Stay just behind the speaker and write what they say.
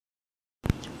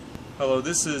Hello,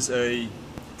 this is a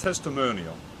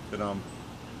testimonial that I'm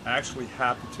actually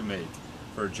happy to make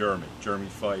for Jeremy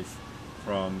Fife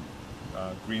from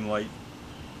Greenlight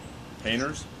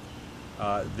Painters.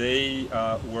 They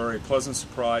were a pleasant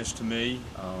surprise to me.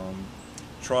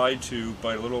 Tried to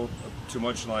bite a little too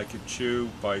much than I could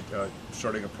chew by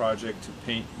starting a project to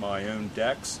paint my own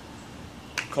decks.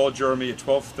 Called Jeremy at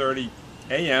 12:30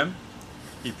 a.m.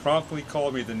 He promptly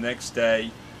called me the next day,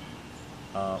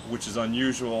 which is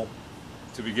unusual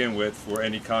to begin with for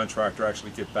any contractor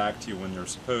actually get back to you when they're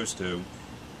supposed to,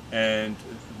 and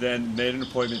then made an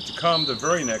appointment to come the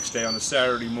very next day on a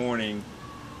Saturday morning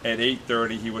at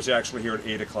 8:30. He was actually here at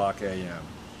 8 o'clock a.m.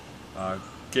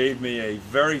 Gave me a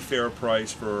very fair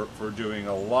price for doing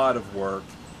a lot of work,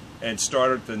 and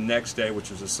started the next day,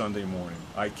 which was a Sunday morning.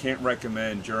 I can't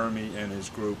recommend Jeremy and his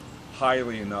group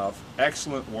highly enough.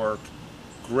 Excellent work,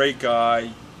 great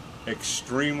guy,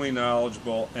 extremely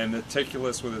knowledgeable and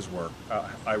meticulous with his work.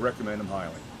 I recommend him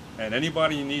highly. And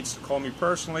anybody who needs to call me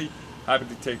personally, happy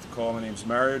to take the call. My name's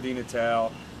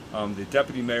DiNatale. I'm the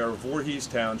Deputy Mayor of Voorhees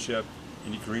Township,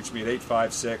 and you can reach me at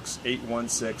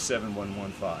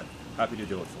 856-816-7115. Happy to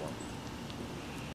do it for him.